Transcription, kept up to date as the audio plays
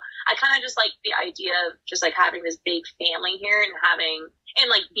I kind of just like the idea of just like having this big family here and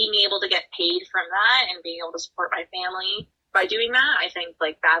like being able to get paid from that and being able to support my family by doing that. I think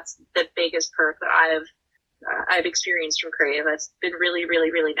like that's the biggest perk that I've experienced from Crave. It's been really,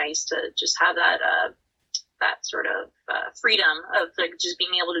 really, really nice to just have that sort of freedom of like just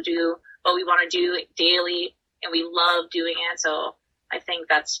being able to do what we want to do daily, and we love doing it. So I think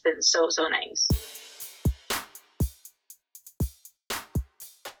that's been so nice.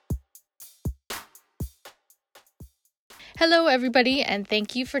 Hello, everybody, and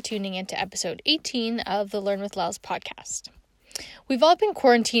thank you for tuning into episode 18 of the Learn with Lels podcast. We've all been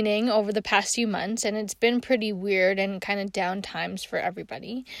quarantining over the past few months, and it's been pretty weird and kind of down times for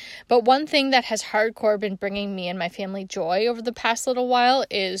everybody. But one thing that has hardcore been bringing me and my family joy over the past little while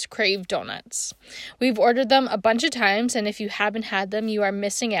is Crave Donuts. We've ordered them a bunch of times, and if you haven't had them, you are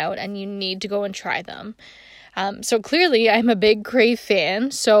missing out, and you need to go and try them. So clearly, I'm a big Crave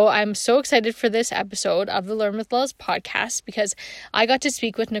fan, so I'm so excited for this episode of the Learn with Lels podcast because I got to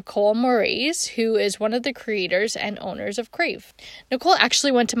speak with Nicole Moraes, who is one of the creators and owners of Crave. Nicole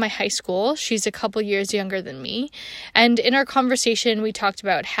actually went to my high school. She's a couple years younger than me, and in our conversation, we talked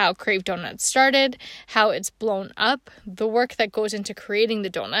about how Crave Donuts started, how it's blown up, the work that goes into creating the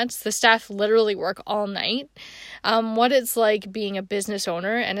donuts. The staff literally work all night, what it's like being a business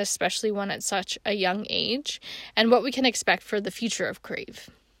owner, and especially one at such a young age, and what we can expect for the future of Crave.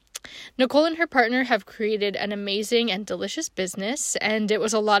 Nicole and her partner have created an amazing and delicious business, and it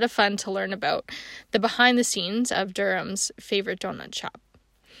was a lot of fun to learn about the behind the scenes of Durham's favorite donut shop.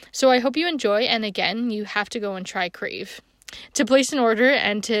 So I hope you enjoy, and again, you have to go and try Crave. To place an order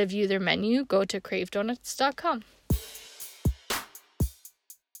and to view their menu, go to cravedonuts.com.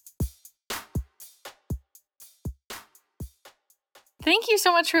 Thank you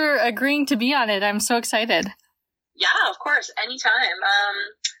so much for agreeing to be on it. I'm so excited. Yeah, of course. Anytime.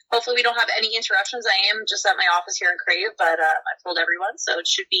 Hopefully we don't have any interruptions. I am just at my office here in Crave, but I've told everyone, so it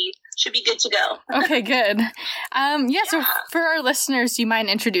should be good to go. Okay, good. So for our listeners, do you mind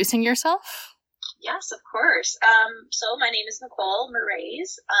introducing yourself? Yes, of course. So my name is Nicole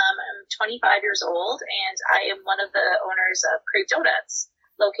Moraes. I'm 25 years old, and I am one of the owners of Crave Donuts,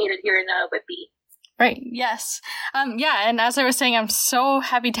 located here in Whitby. Right. Yes. And as I was saying, I'm so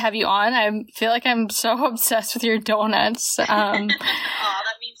happy to have you on. I feel like I'm so obsessed with your donuts. Oh, that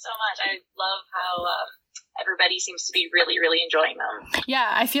means so much. I love how everybody seems to be really, really enjoying them.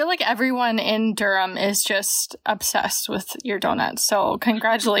 Yeah, I feel like everyone in Durham is just obsessed with your donuts. So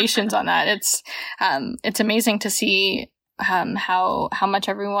congratulations on that. It's amazing to see how much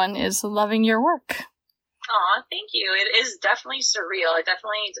everyone is loving your work. Aw, thank you. It is definitely surreal. I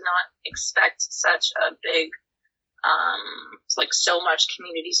definitely did not expect such a big, so much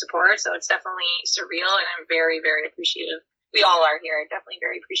community support. So it's definitely surreal, and I'm very, very appreciative. We all are here. Definitely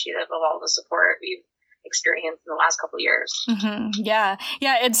very appreciative of all the support we've experienced in the last couple of years. Mm-hmm. Yeah.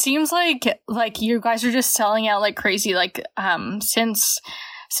 It seems like you guys are just selling out like crazy.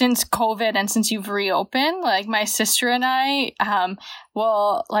 Since COVID and since you've reopened, like my sister and I,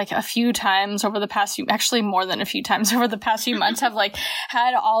 a few times over the past few, actually more than a few times over the past few months have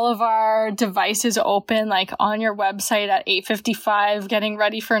had all of our devices open, on your website at 8:55, getting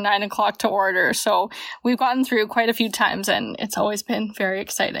ready for 9 o'clock to order. So we've gotten through quite a few times, and it's always been very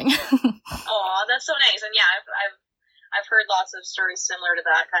exciting. Oh, that's so nice. And yeah, I've heard lots of stories similar to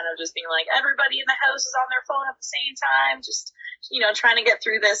that, kind of just being like everybody in the house is on their phone at the same time, just, trying to get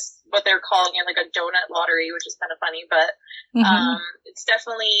through this, what they're calling it, like a donut lottery, which is kind of funny, but it's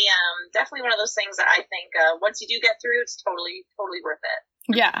definitely one of those things that I think once you do get through, it's totally worth it.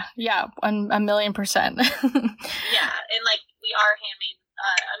 Yeah, 1,000,000%. Yeah, and we are handmade.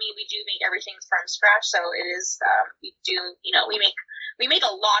 We do make everything from scratch, so it is. We make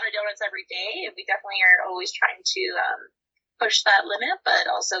a lot of donuts every day, and we definitely are always trying to push that limit, but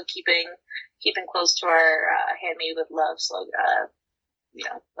also keeping close to our handmade with love. So,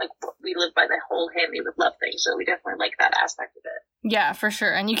 we live by the whole handmade with love thing, so we definitely like that aspect of it. Yeah, for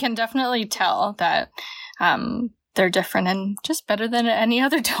sure, and you can definitely tell that they're different and just better than any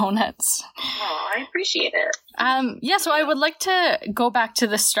other donuts. Oh, I appreciate it. So I would like to go back to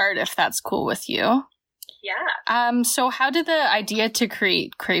the start, if that's cool with you. Yeah. So how did the idea to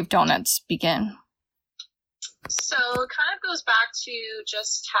create Crave Donuts begin? So it kind of goes back to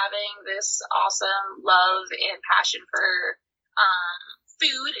just having this awesome love and passion for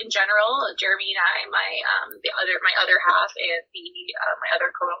food in general. Jeremy and I, my other half, and the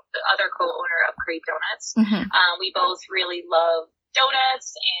other co-owner of Crave Donuts, we both really love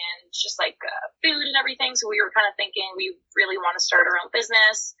donuts and just like food and everything. So we were kind of thinking we really want to start our own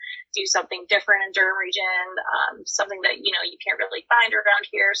business, do something different in Durham region, something that, you can't really find around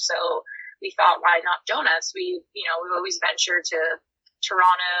here. So we thought, why not donuts? We've always ventured to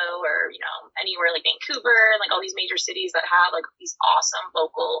Toronto or, anywhere like Vancouver and like all these major cities that have like these awesome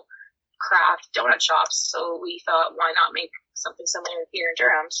local craft donut shops. So we thought, why not make something similar here in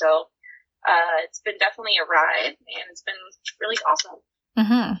Durham? So it's been definitely a ride, and it's been really awesome.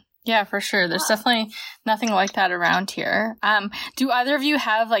 Mm-hmm. Yeah, for sure. There's definitely nothing like that around here. Do either of you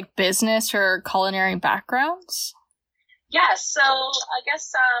have like business or culinary backgrounds? Yeah, so I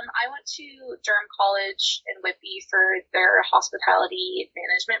guess I went to Durham College in Whitby for their hospitality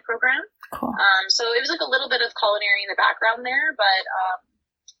management program. Cool. So it was like a little bit of culinary in the background there, but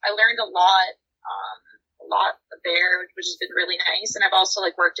I learned a lot there, which has been really nice. And I've also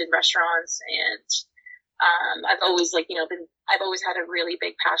like worked in restaurants, and I've always I've always had a really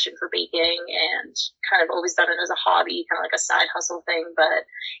big passion for baking, and kind of always done it as a hobby, kind of like a side hustle thing.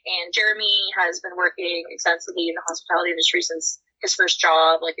 And Jeremy has been working extensively in the hospitality industry since his first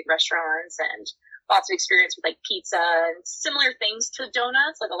job, like in restaurants, and lots of experience with like pizza and similar things to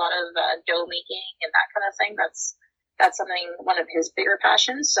donuts, like a lot of dough making and that kind of thing. That's one of his bigger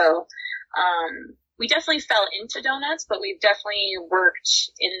passions. So, we definitely fell into donuts, but we've definitely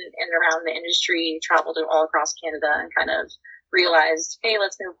worked in and around the industry, traveled all across Canada, and kind of realized, hey,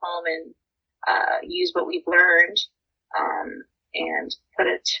 let's move home and use what we've learned and put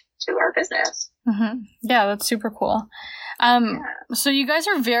it to our business. Mm-hmm. Yeah, that's super cool. So you guys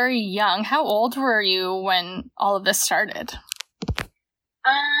are very young. How old were you when all of this started?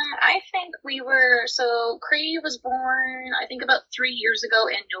 I think Cree was born, I think about 3 years ago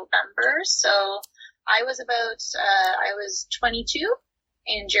in November. So I was 22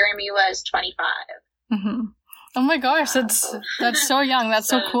 and Jeremy was 25. Mm-hmm. Oh my gosh, that's so young. That's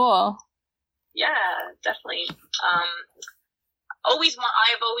so cool. Yeah, definitely. I've always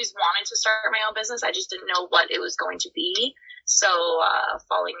wanted to start my own business. I just didn't know what it was going to be. So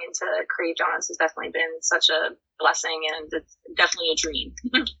falling into Crave Donuts has definitely been such a blessing, and it's definitely a dream.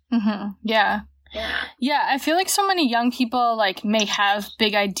 Mm-hmm. Yeah. Yeah, I feel like so many young people like may have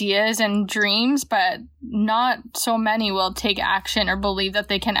big ideas and dreams, but not so many will take action or believe that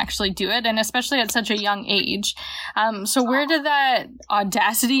they can actually do it, and especially at such a young age. So where did that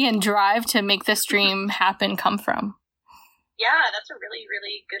audacity and drive to make this dream happen come from? Yeah, that's a really,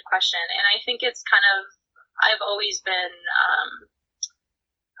 really good question. And I think it's I've always been,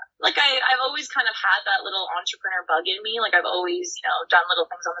 I've always kind of had that little entrepreneur bug in me. Like I've always, done little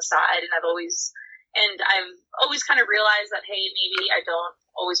things on the side, and I've always kind of realized that, hey, maybe I don't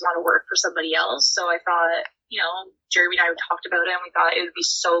always want to work for somebody else. So I thought, Jeremy and I talked about it, and we thought it would be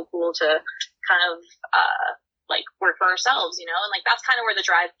so cool to kind of, work for ourselves, and like, that's kind of where the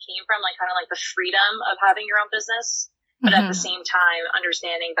drive came from, like kind of like the freedom of having your own business. But at the same time,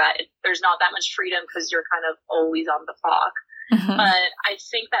 understanding that there's not that much freedom because you're kind of always on the clock. Mm-hmm. But I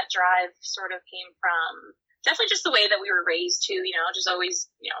think that drive sort of came from definitely just the way that we were raised too, just always,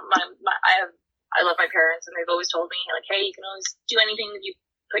 I love my parents, and they've always told me like, hey, you can always do anything if you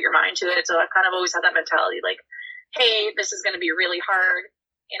put your mind to it. So I've kind of always had that mentality like, hey, this is going to be really hard.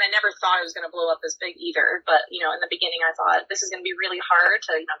 And I never thought it was going to blow up this big either. But, in the beginning, I thought this is going to be really hard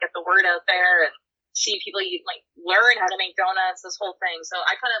to, get the word out there and see people learn how to make donuts, this whole thing. So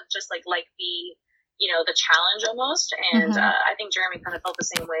I kind of just like the challenge almost. And I think Jeremy kind of felt the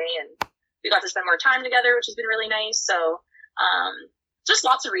same way, and we got to spend more time together, which has been really nice. So just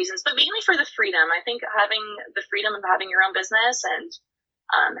lots of reasons, but mainly for the freedom. I think having the freedom of having your own business and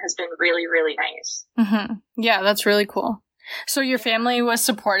has been really, really nice. Mm-hmm. Yeah, that's really cool. So your family was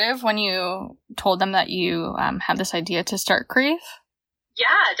supportive when you told them that you had this idea to start Crave?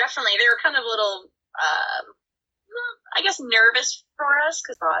 Yeah, definitely. They were kind of a little, I guess, nervous for us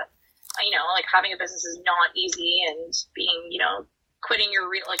because, having a business is not easy, and being, quitting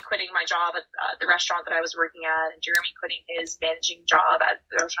my job at the restaurant that I was working at, and Jeremy quitting his managing job at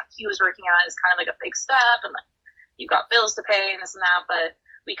the restaurant he was working at is kind of like a big step, and you've got bills to pay and this and that. But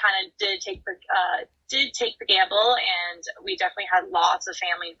we kind of did take the gamble, and we definitely had lots of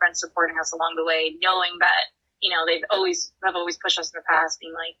family and friends supporting us along the way, knowing that they've always pushed us in the past,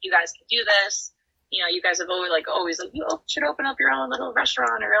 being like, you guys can do this. You guys have always you should open up your own little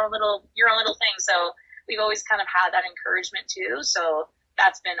restaurant or your own little thing. So we've always kind of had that encouragement too. So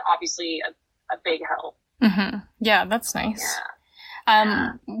that's been obviously a big help. Mm-hmm. Yeah, that's nice.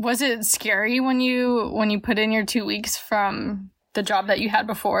 Yeah. Was it scary when you put in your 2 weeks from the job that you had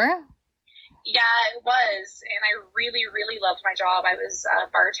before? Yeah, it was. And I really, really loved my job. I was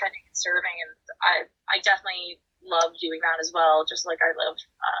bartending and serving, and I definitely love doing that as well. Just like I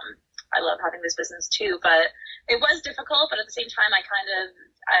love having this business too, but it was difficult. But at the same time, I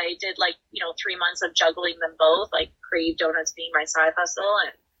did like, 3 months of juggling them both, like Crave Donuts being my side hustle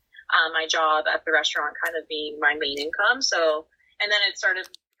and my job at the restaurant kind of being my main income. So, and then it started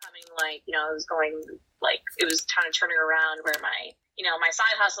becoming like, it was kind of turning around where my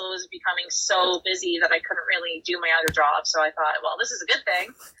side hustle was becoming so busy that I couldn't really do my other job. So I thought, well, this is a good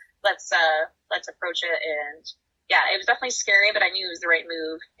thing. Let's approach it. And yeah, it was definitely scary, but I knew it was the right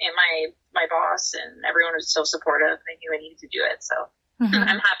move. And my boss and everyone was so supportive. They knew I needed to do it. So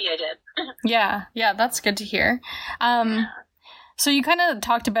I'm happy I did. Yeah, that's good to hear. So you kind of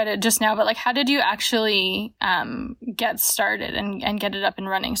talked about it just now, but like, how did you actually get started and get it up and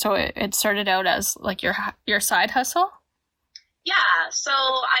running? So it started out as like your side hustle? Yeah, so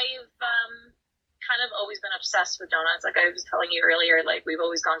I've kind of always been obsessed with donuts. Like I was telling you earlier, like we've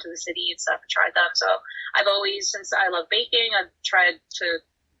always gone to the city and stuff and tried them. So I've always, since I love baking, I've tried to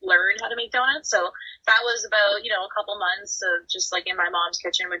learn how to make donuts. So that was about, a couple months of just like in my mom's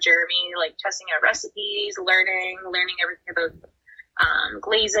kitchen with Jeremy, like testing out recipes, learning everything about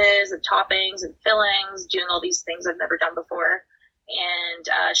glazes and toppings and fillings, doing all these things I've never done before, and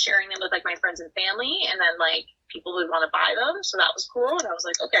sharing them with like my friends and family, and then like people would want to buy them. So that was cool. And I was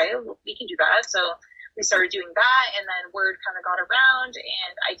like, okay, well, we can do that. So we started doing that, and then word kind of got around,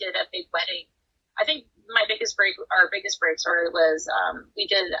 and I did a big wedding. I think our biggest break was we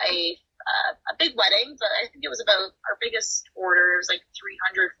did a big wedding, but I think it was about our biggest order was like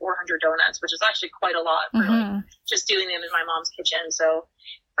 300, 400 donuts, which is actually quite a lot for like just doing them in my mom's kitchen. So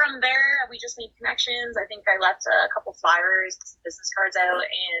from there, we just made connections. I think I left a couple flyers, business cards out,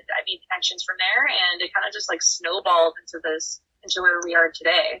 and I made connections from there, and it kind of just like snowballed into where we are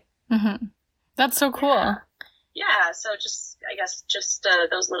today. Mm-hmm. That's so cool. Yeah. So I guess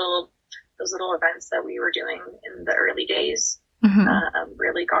those little events that we were doing in the early days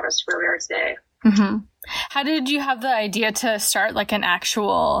really got us to where we are today. Mm-hmm. How did you have the idea to start like an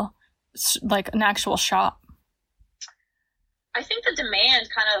actual shop? I think the demand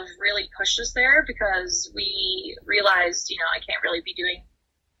kind of really pushed us there because we realized, I can't really be doing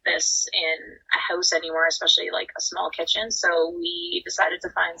this in a house anymore, especially like a small kitchen. So we decided to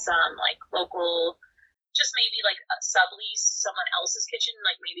find some like local, just maybe like a sublease someone else's kitchen,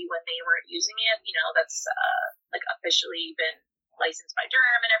 like maybe when they weren't using it, that's like officially been licensed by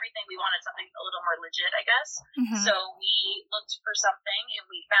Durham and everything. We wanted something a little more legit, I guess. Mm-hmm. So we looked for something and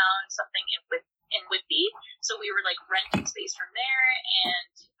we found something in Whitby. So we were like renting space from there,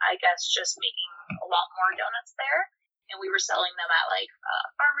 and I guess just making a lot more donuts there. And we were selling them at like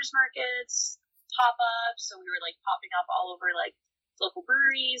farmers markets, pop-ups. So we were like popping up all over like local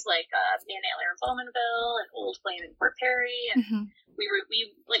breweries like Van Antler in Bowmanville and Old Flame in Port Perry. And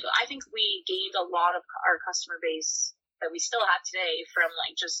I think we gained a lot of our customer base that we still have today from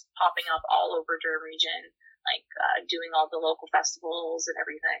like just popping up all over Durham region, like doing all the local festivals and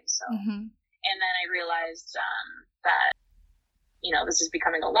everything. So, and then I realized that, this is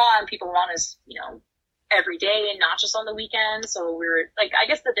becoming a law and people want us, every day and not just on the weekend. So we were like, I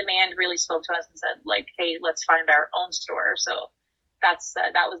guess the demand really spoke to us and said like, hey, let's find our own store. So that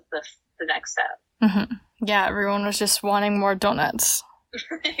was the next step. Mm-hmm. Yeah, everyone was just wanting more donuts.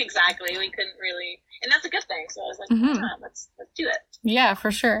 Exactly. We couldn't really, and that's a good thing. So I was like, let's do it. Yeah,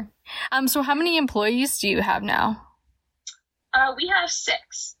 for sure. So how many employees do you have now? We have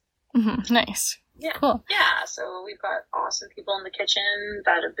 6. Mm-hmm. Nice. Yeah. Cool. Yeah. So we've got awesome people in the kitchen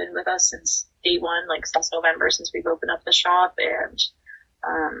that have been with us since day one, like since November, since we've opened up the shop. And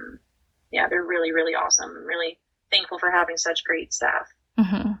they're really, really awesome. I'm really thankful for having such great staff.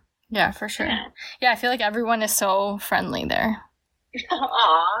 Mm-hmm. Yeah, for sure. Yeah, I feel like everyone is so friendly there.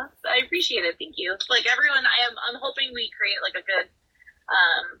 Aw, I appreciate it. Thank you. Like everyone, I'm hoping we create like a good,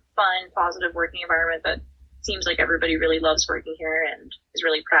 fun, positive working environment that seems like everybody really loves working here and is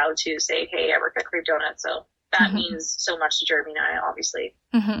really proud to say, hey, I work at Crave Donuts. So that means so much to Jeremy and I, obviously.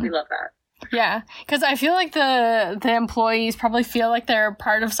 We love that. Yeah, because I feel like the employees probably feel like they're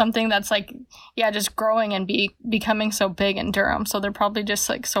part of something that's like, just growing and becoming so big in Durham. So they're probably just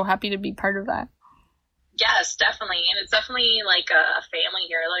like so happy to be part of that. Yes, definitely. And it's definitely like a family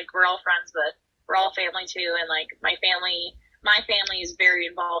here. Like we're all friends, but we're all family too. And like my family is very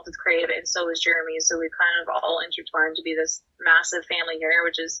involved with Crave, and so is Jeremy. So we've kind of all intertwined to be this massive family here,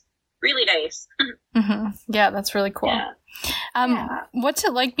 which is really nice. Yeah, that's really cool. What's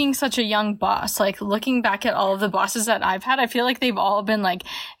it like being such a young boss? Like looking back at all of the bosses that I've had, I feel like they've all been like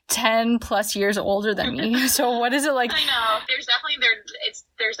 10 plus years older than me. So what is it like? I know there's definitely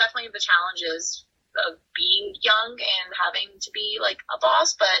the challenges of being young and having to be like a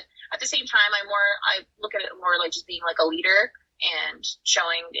boss, but at the same time, I look at it more like just being like a leader and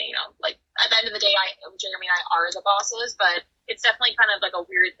showing, you know, like at the end of the day, Jeremy and I are the bosses, but it's definitely kind of like a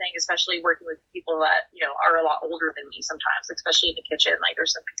weird thing, especially working with people that, you know, are a lot older than me sometimes, especially in the kitchen. Like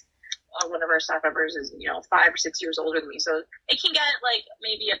there's some, one of our staff members is, you know, 5 or 6 years older than me. So it can get like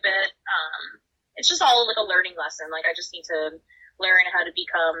maybe a bit, it's just all like a learning lesson. Like I just need to learn how to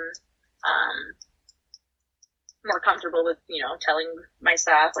become, more comfortable with, you know, telling my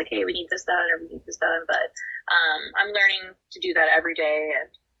staff like, hey, we need this done or we need this done. But I'm learning to do that every day. And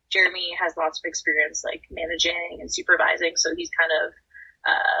Jeremy has lots of experience like managing and supervising. So he's kind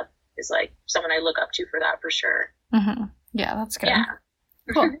of is like someone I look up to for that for sure. Mm-hmm. Yeah, that's good. Yeah,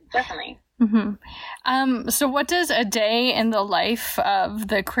 cool. Definitely. Mm-hmm. So what does a day in the life of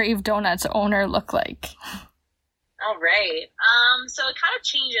the Crave Donuts owner look like? All right. So it kind of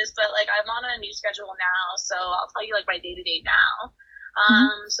changes, but like I'm on a new schedule now, so I'll tell you like my day to day now.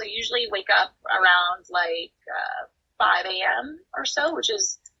 So usually wake up around like 5 a.m. or so, which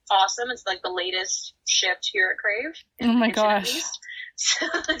is awesome. It's like the latest shift here at Crave. Oh my gosh. So,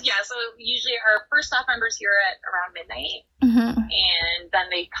 yeah, so usually our first staff members here at around midnight, and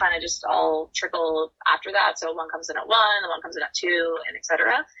then they kind of just all trickle after that. So one comes in at 1, and one comes in at 2, and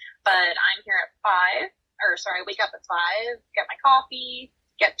etc. But I'm here at 5. I wake up at 5, get my coffee,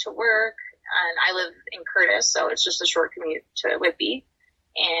 get to work, and I live in Curtis, so it's just a short commute to Whitby.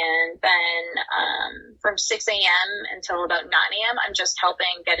 And then from 6 a.m. until about 9 a.m., I'm just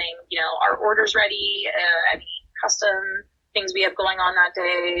helping getting, you know, our orders ready, any custom things we have going on that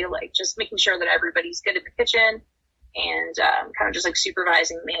day, like just making sure that everybody's good in the kitchen, and kind of just like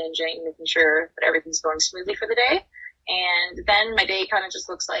supervising, managing, making sure that everything's going smoothly for the day. And then my day kind of just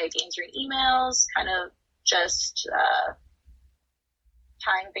looks like answering emails, kind of just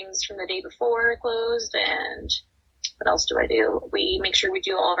tying things from the day before closed. And what else do I do? We make sure we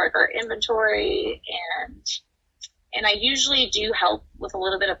do all of our inventory, and I usually do help with a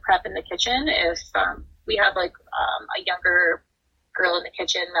little bit of prep in the kitchen if we have like a younger girl in the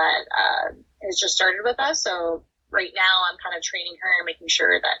kitchen that has just started with us. So right now I'm kind of training her and making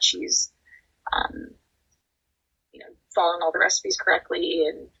sure that she's you know, following all the recipes correctly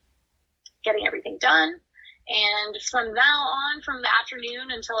and getting everything done. And from now on, from the afternoon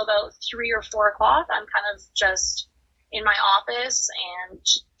until about 3 or 4 o'clock, I'm kind of just in my office and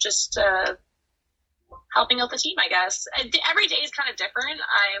just helping out the team, I guess. Every day is kind of different.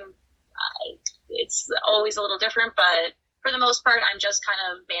 It's always a little different, but for the most part, I'm just kind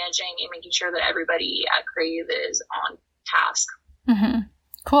of managing and making sure that everybody at Crave is on task. Mm-hmm.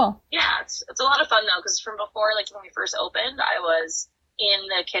 Cool. Yeah, it's a lot of fun though, because from before, like when we first opened, I was in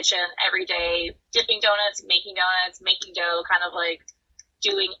the kitchen every day, dipping donuts, making dough, kind of like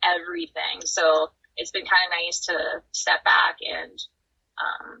doing everything. So it's been kind of nice to step back and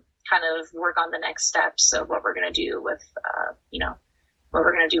kind of work on the next steps of what we're going to do with, you know, what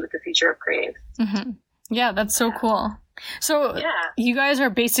we're going to do with the future of Crave. Mm-hmm. Yeah, that's so cool. So you guys are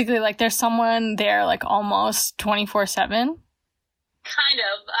basically like, there's someone there like almost 24/7? Kind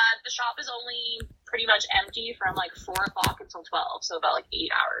of. The shop is only pretty much empty from like 4 o'clock until 12, so about like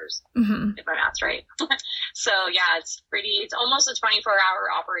 8 hours, if my math's right. So yeah, it's almost a 24-hour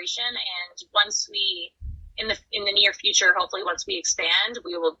operation, and once we, in the near future, hopefully once we expand,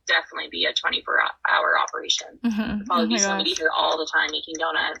 we will definitely be a 24-hour operation. There'll probably be somebody here all the time making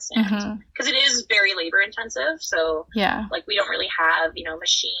donuts, and because it is very labor intensive, so like we don't really have, you know,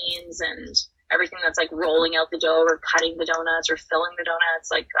 machines and everything that's like rolling out the dough or cutting the donuts or filling the donuts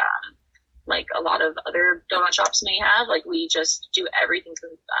like a lot of other donut shops may have. Like we just do everything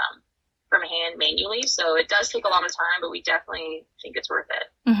from hand manually. So it does take a lot of time, but we definitely think it's worth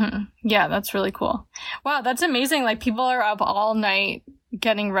it. Yeah, that's really cool. Wow, that's amazing. Like people are up all night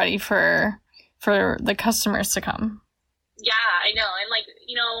getting ready for the customers to come. Yeah, I know. And like,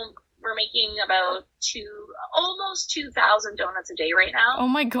 you know, we're making about almost 2,000 donuts a day right now. Oh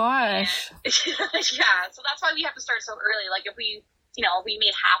my gosh. And, yeah, so that's why we have to start so early. Like if we, you know, we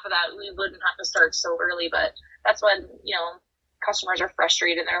made half of that, we wouldn't have to start so early. But that's when, you know, customers are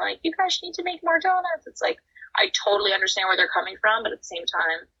frustrated and they're like, you guys need to make more donuts. It's like, I totally understand where they're coming from, but at the same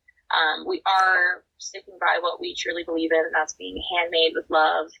time, we are sticking by what we truly believe in, and that's being handmade with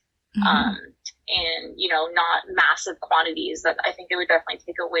love. And, you know, not massive quantities. That I think it would definitely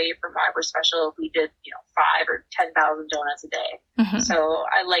take away from why we're special if we did, you know, 5 or 10,000 donuts a day. So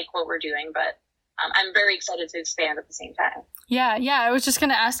I like what we're doing, but I'm very excited to expand at the same time. Yeah. I was just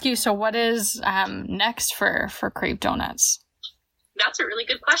going to ask you, so what is next for Crave Donuts? That's a really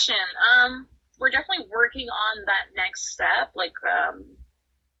good question. We're definitely working on that next step. Like,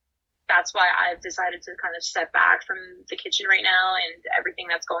 that's why I've decided to kind of step back from the kitchen right now and everything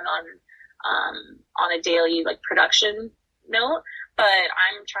that's going on a daily like production note. But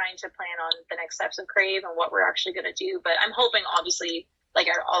I'm trying to plan on the next steps of Crave and what we're actually going to do. But I'm hoping, obviously, like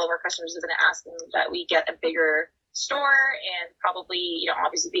all of our customers are going to ask them, that we get a bigger store and probably, you know,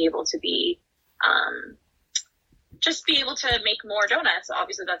 obviously be able to be, just be able to make more donuts.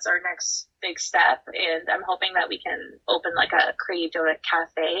 Obviously, that's our next big step. And I'm hoping that we can open like a Crave Donut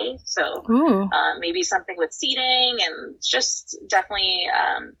Cafe. So maybe something with seating and just definitely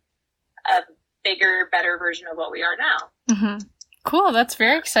a bigger, better version of what we are now. Mm-hmm. Cool. That's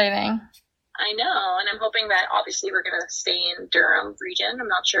very exciting. I know. And I'm hoping that obviously we're going to stay in Durham region. I'm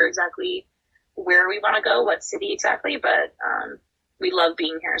not sure exactly where we want to go, what city exactly, but we love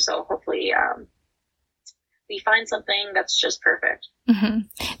being here. So hopefully we find something that's just perfect. Mm-hmm.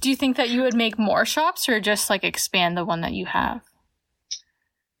 Do you think that you would make more shops or just like expand the one that you have?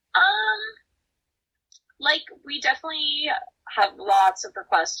 Like we definitely have lots of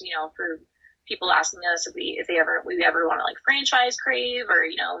requests, you know, for people asking us if we ever want to like franchise Crave or,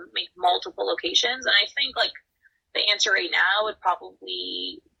 you know, make multiple locations. And I think like the answer right now would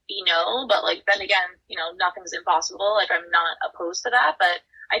probably be no, but like then again, you know, nothing's impossible. Like I'm not opposed to that, but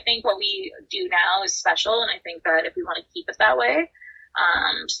I think what we do now is special. And I think that if we want to keep it that way,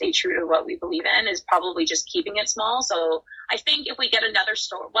 stay true to what we believe in, is probably just keeping it small. So I think if we get another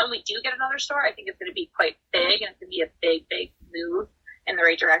store, when we do get another store, I think it's going to be quite big and it's going to be a big, big move in the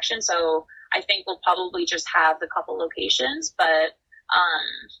right direction. So I think we'll probably just have the couple locations, but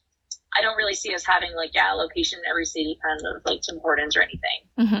I don't really see us having like, a location in every city, kind of like Tim Hortons or anything.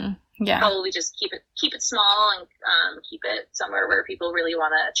 Mm-hmm. Yeah. Probably just keep it small and keep it somewhere where people really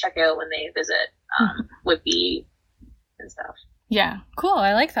want to check out when they visit Whitby and stuff. Yeah. Cool.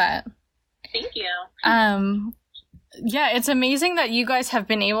 I like that. Thank you. Yeah, it's amazing that you guys have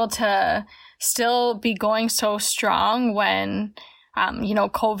been able to still be going so strong when you know,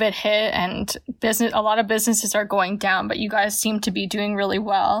 COVID hit and a lot of businesses are going down, but you guys seem to be doing really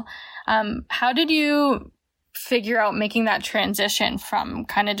well. How did you figure out making that transition from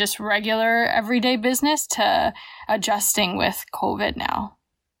kind of just regular everyday business to adjusting with COVID now?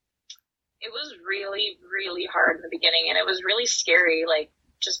 It was really, really hard in the beginning, and it was really scary, like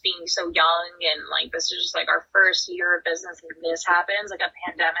just being so young, and like this is just like our first year of business and this happens, like a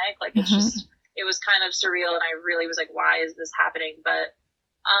pandemic, like it's just, it was kind of surreal, and I really was like, why is this happening? But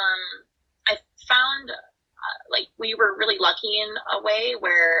I found like we were really lucky in a way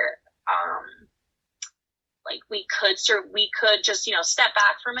where like we could just, you know, step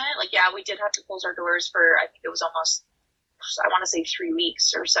back from it. Like, yeah, we did have to close our doors for, I think it was almost, I want to say 3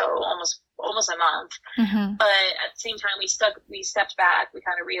 weeks or so, almost a month. Mm-hmm. But at the same time, we stepped back. We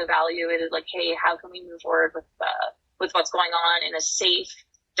kind of reevaluated, like, hey, how can we move forward with what's going on in a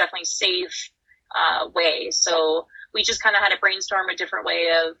definitely safe way. So we just kind of had to brainstorm a different way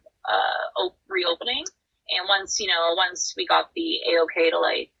of reopening. And once we got the A-OK to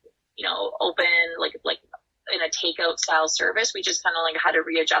like, you know, open like in a takeout style service, we just kind of like had to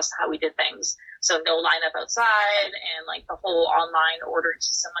readjust how we did things. So no lineup outside, and like the whole online ordering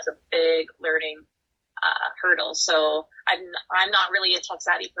system was a big learning hurdle. So I'm not really a tech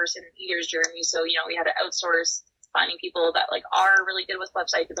savvy person either, Jeremy. So, you know, we had to outsource finding people that like are really good with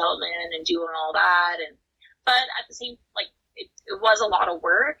website development and doing all that. But at the same, like it was a lot of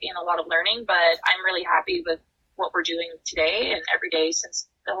work and a lot of learning, but I'm really happy with what we're doing today and every day since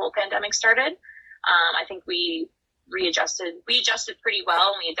the whole pandemic started. I think we adjusted pretty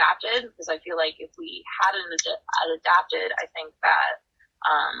well, and we adapted, because I feel like if we hadn't adapted, I think that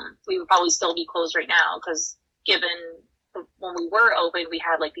we would probably still be closed right now, because given when we were open, we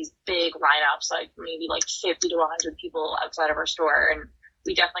had like these big lineups, like maybe like 50 to 100 people outside of our store, and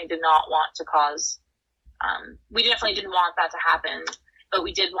we definitely did not want to cause, we definitely didn't want that to happen, but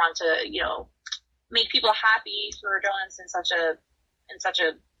we did want to, you know, make people happy through our donuts in such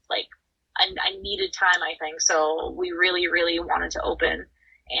a like a needed time, I think. So we really, really wanted to open,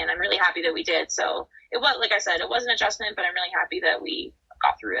 and I'm really happy that we did. So it was, like I said, it was an adjustment, but I'm really happy that we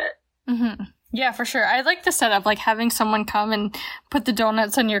got through it. Mm-hmm. Yeah, for sure. I like the setup, like having someone come and put the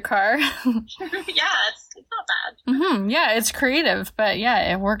donuts in your car. Yeah, it's not bad. Mm-hmm. Yeah, it's creative, but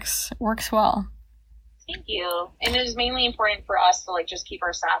yeah, it works well. Thank you. And it is mainly important for us to like just keep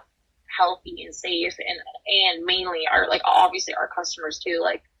our staff healthy and safe, and mainly our, like, obviously our customers too.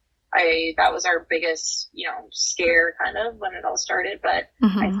 Like that was our biggest, you know, scare kind of when it all started, but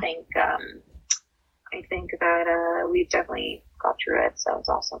I think that we've definitely got through it, so it's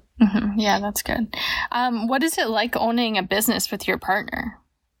awesome. Mm-hmm. Yeah, that's good. What is it like owning a business with your partner?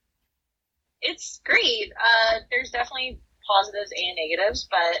 It's great. There's definitely positives and negatives,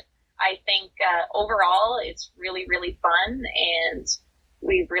 but I think overall it's really, really fun, and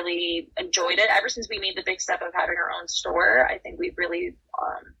we've really enjoyed it ever since we made the big step of having our own store. I think we've really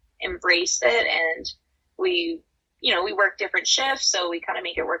embraced it, and we work different shifts, so we kind of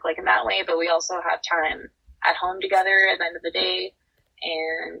make it work like in that way, but we also have time at home together at the end of the day,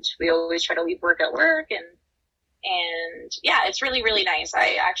 and we always try to leave work at work, and yeah, it's really, really nice.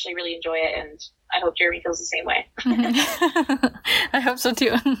 I actually really enjoy it, and I hope Jeremy feels the same way. I hope so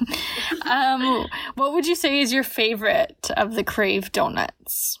too. What would you say is your favorite of the Crave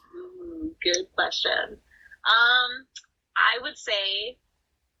donuts? Good question. I would say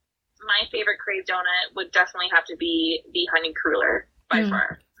my favorite Crave donut would definitely have to be the honey cruller by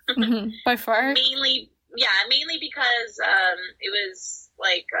far. By far? Mainly because it was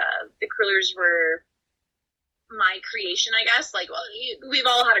like the crullers were my creation, I guess. Like, well, we've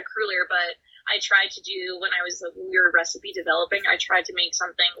all had a cruller, but I tried to do, when we were recipe developing, I tried to make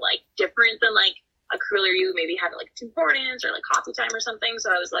something like different than like a cruller you maybe had at like Tim Hortons or like Coffee Time or something. So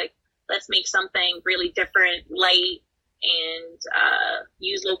I was like, let's make something really different, light, and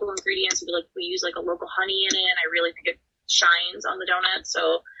use local ingredients. We use like a local honey in it, and I really think it shines on the donut.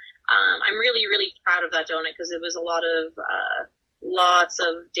 So I'm really, really proud of that donut, because it was a lot of lots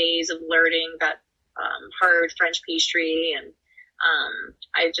of days of learning that hard French pastry, and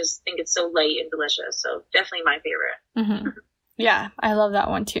I just think it's so light and delicious. So definitely my favorite. Yeah, I love that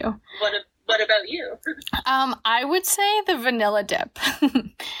one too. What about you? I would say the vanilla dip.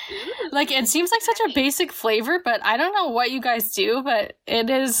 Like, it seems like such a basic flavor, but I don't know what you guys do, but it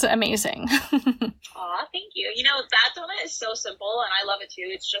is amazing. Aw, thank you. That donut is so simple, and I love it too.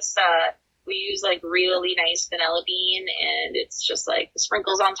 It's just we use like really nice vanilla bean, and it's just like the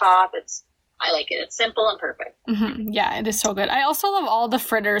sprinkles on top. I like it. It's simple and perfect. Yeah, it is so good. I also love all the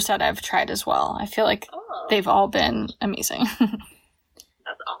fritters that I've tried as well. I feel like they've all been amazing.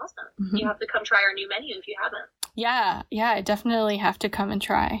 That's awesome. You have to come try our new menu if you haven't. Yeah, I definitely have to come and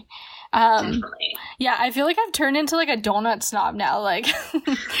try. Definitely. Yeah, I feel like I've turned into like a donut snob now. Like,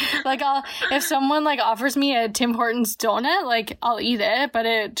 if someone like offers me a Tim Hortons donut, like I'll eat it, but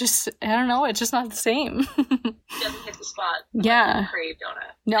I don't know, it's just not the same. It doesn't hit the spot. Yeah. Like a Crave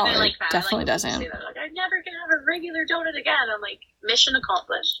donut. No, and it definitely doesn't. Say that. Like, I'm never gonna have a regular donut again. I'm like, mission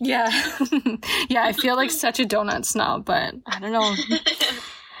accomplished. Yeah. Yeah, I feel like such a donut snob, but I don't know.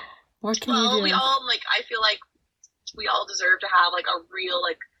 What can you do? I feel like we all deserve to have like a real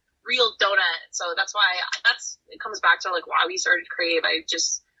donut. So that's why it comes back to like why we started Crave.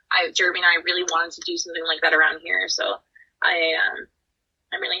 Jeremy and I really wanted to do something like that around here. So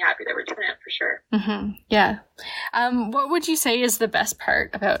I'm really happy that we're doing it for sure. Yeah. What would you say is the best part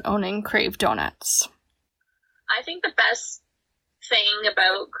about owning Crave Donuts? I think the best thing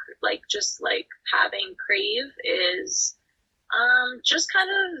about just having Crave is just kind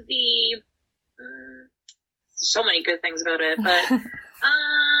of so many good things about it, but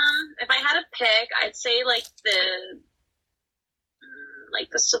if I had to pick, I'd say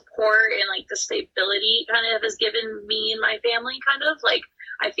the support and like the stability kind of has given me and my family kind of like,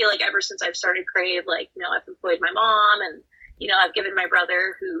 I feel like ever since I've started Crave, I've employed my mom, and I've given my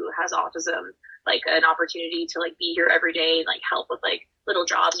brother who has autism like an opportunity to like be here every day and like help with like little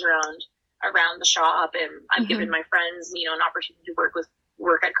jobs around the shop, and I've given my friends an opportunity to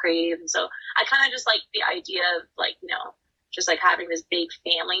work at Crave. And so I kind of just like the idea of just like having this big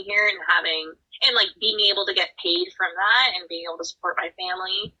family here, and like being able to get paid from that and being able to support my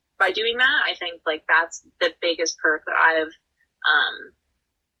family by doing that. I think like that's the biggest perk that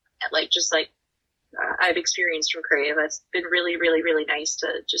I've experienced from Crave. It's been really, really, really nice to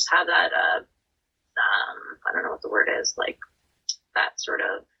just have that, I don't know what the word is, like that sort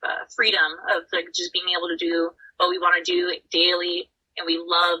of freedom of like just being able to do what we want to do daily, and we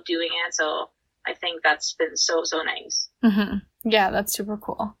love doing it. So I think that's been so, so nice. Yeah, that's super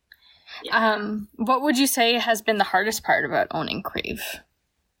cool. Yeah. What would you say has been the hardest part about owning Crave?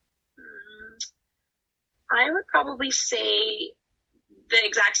 I would probably say the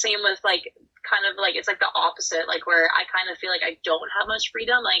exact same with it's like the opposite, like where I kind of feel like I don't have much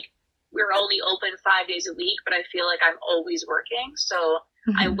freedom. Like we're only open 5 days a week, but I feel like I'm always working. So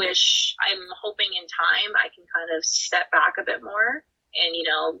I'm hoping in time I can kind of step back a bit more and,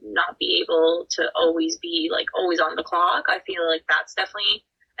 not be able to always be like always on the clock. I feel like that's definitely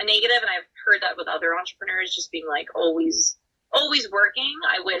a negative. And I've heard that with other entrepreneurs, just being like always working.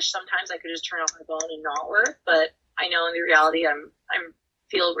 I wish sometimes I could just turn off my phone and not work, but I know in the reality I'm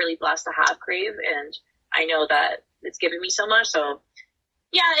feel really blessed to have Crave, and I know that it's given me so much. So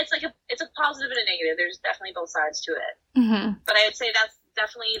yeah, it's a positive and a negative. There's definitely both sides to it. But I would say that's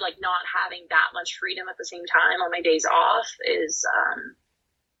definitely like not having that much freedom at the same time on my days off is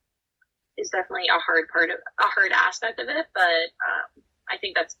is definitely a hard aspect of it, but I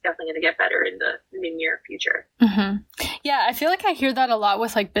think that's definitely going to get better in the near future. Mm-hmm. Yeah, I feel like I hear that a lot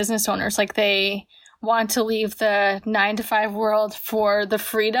with like business owners. Like they want to leave the 9-to-5 world for the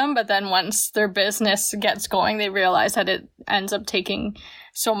freedom, but then once their business gets going, they realize that it ends up taking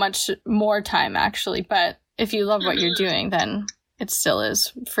so much more time actually. But if you love what you're doing, then it still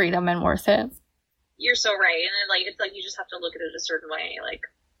is freedom and worth it. You're so right. And then, it's like you just have to look at it a certain way. Like,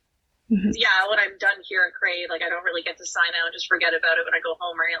 yeah, when I'm done here at Crave, like I don't really get to sign out and just forget about it when I go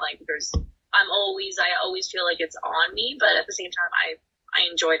home, right? Like I always feel like it's on me, but at the same time, I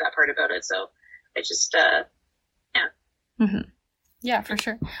enjoy that part about it. So it just, yeah. Mm-hmm. Yeah, for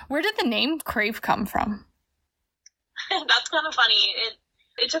sure. Where did the name Crave come from? That's kind of funny.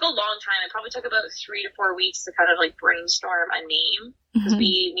 It took a long time. It probably took about 3 to 4 weeks to kind of like brainstorm a name, because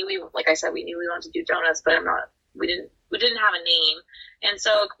we knew like I said, we knew we wanted to do donuts, but we didn't have a name. And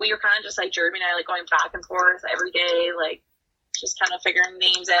so we were kind of just like, Jeremy and I, like going back and forth every day, like just kind of figuring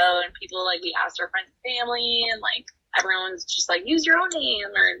names out. And people, like, we asked our friends and family, and like everyone's just like, use your own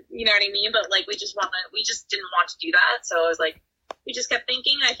name, or you know what I mean? But like we just didn't want to do that. So I was like, we just kept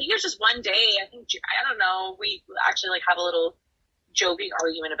thinking. I think it was just one day, I don't know, we actually like have a little joking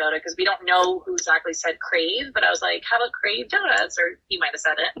argument about it, because we don't know who exactly said Crave, but I was like, how about Crave Donuts? Or he might have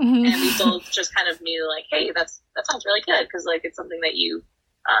said it. And we both just kind of knew, like, hey, that sounds really good, because like it's something that you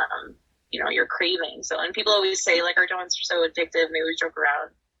you're craving. So, and people always say like our donuts are so addictive, and they always joke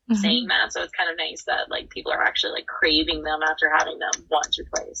around saying that. So it's kind of nice that like people are actually like craving them after having them once or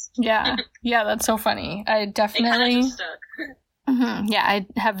twice. Yeah, that's so funny. I definitely it kind of just stuck. Yeah, I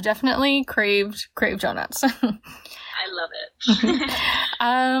have definitely craved donuts. I love it.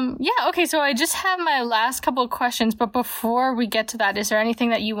 Yeah, okay, so I just have my last couple of questions, but before we get to that, is there anything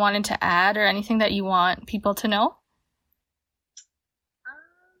that you wanted to add or anything that you want people to know?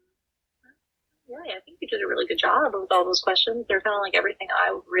 Yeah, I think you did a really good job with all those questions. They're kind of like everything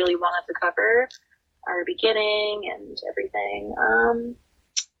I really wanted to cover, our beginning and everything.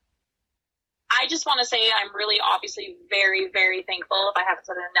 I just want to say I'm really obviously very, very thankful, if I haven't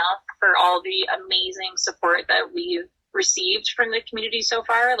said enough, for all the amazing support that we've received from the community so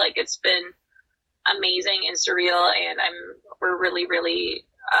far. Like, it's been amazing and surreal, and we're really, really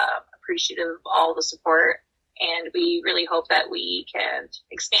appreciative of all the support. And we really hope that we can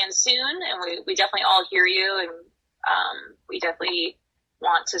expand soon. And we definitely all hear you, and we definitely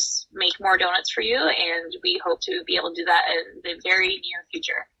want to make more donuts for you. And we hope to be able to do that in the very near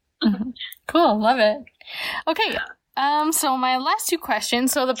future. Cool. Love it. Okay. So my last two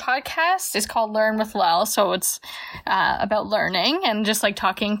questions. So the podcast is called Learn with Lel. So it's about learning and just like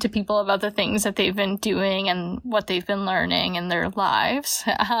talking to people about the things that they've been doing and what they've been learning in their lives.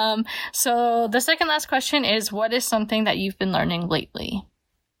 So the second last question is, what is something that you've been learning lately?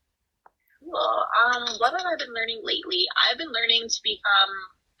 Cool. What have I been learning lately? I've been learning to become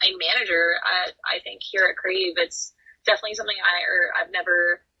a manager. I think here at Crave, it's definitely something I've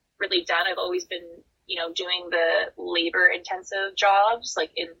never really done. I've always been, doing the labor intensive jobs,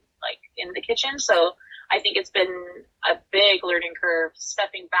 like in the kitchen. So I think it's been a big learning curve,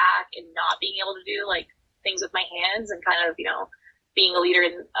 stepping back and not being able to do like things with my hands, and kind of, being a leader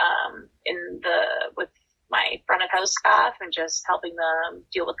with my front of house staff, and just helping them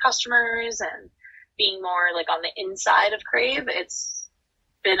deal with customers and being more like on the inside of Crave. It's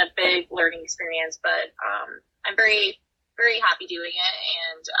been a big learning experience, but I'm very, very happy doing it,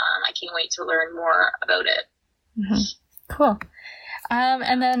 and I can't wait to learn more about it. Cool.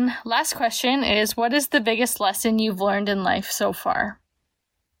 And then last question is, what is the biggest lesson you've learned in life so far?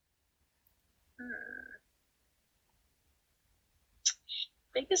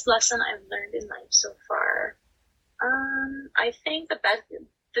 Biggest lesson I've learned in life so far. I think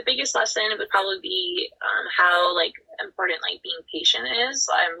the biggest lesson would probably be how like important like being patient is.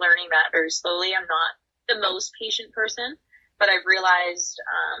 I'm learning that very slowly. I'm not the most patient person, but I've realized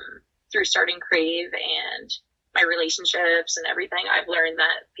through starting Crave and my relationships and everything, I've learned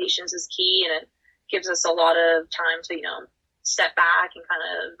that patience is key, and it gives us a lot of time to, step back and kind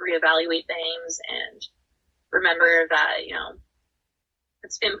of reevaluate things and remember that,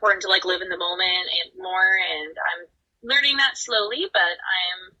 it's important to like live in the moment and more. And I'm learning that slowly, but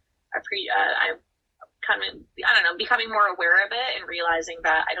I'm becoming more aware of it and realizing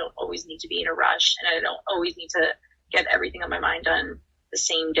that I don't always need to be in a rush, and I don't always need to get everything on my mind done the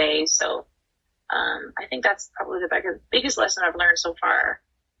same day. So I think that's probably the biggest lesson I've learned so far.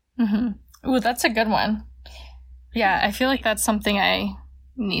 Ooh, that's a good one. Yeah, I feel like that's something I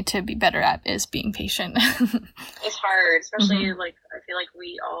need to be better at, is being patient. It's hard, especially like I feel like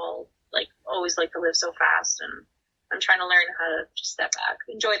we all like always like to live so fast, and I'm trying to learn how to just step back,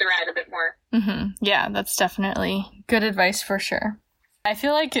 enjoy the ride a bit more. Yeah, that's definitely good advice for sure. I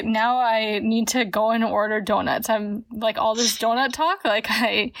feel like now I need to go and order donuts. I'm like, all this donut talk, like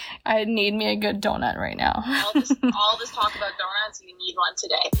I need me a good donut right now. all this talk about donuts, you need one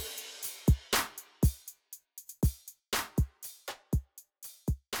today.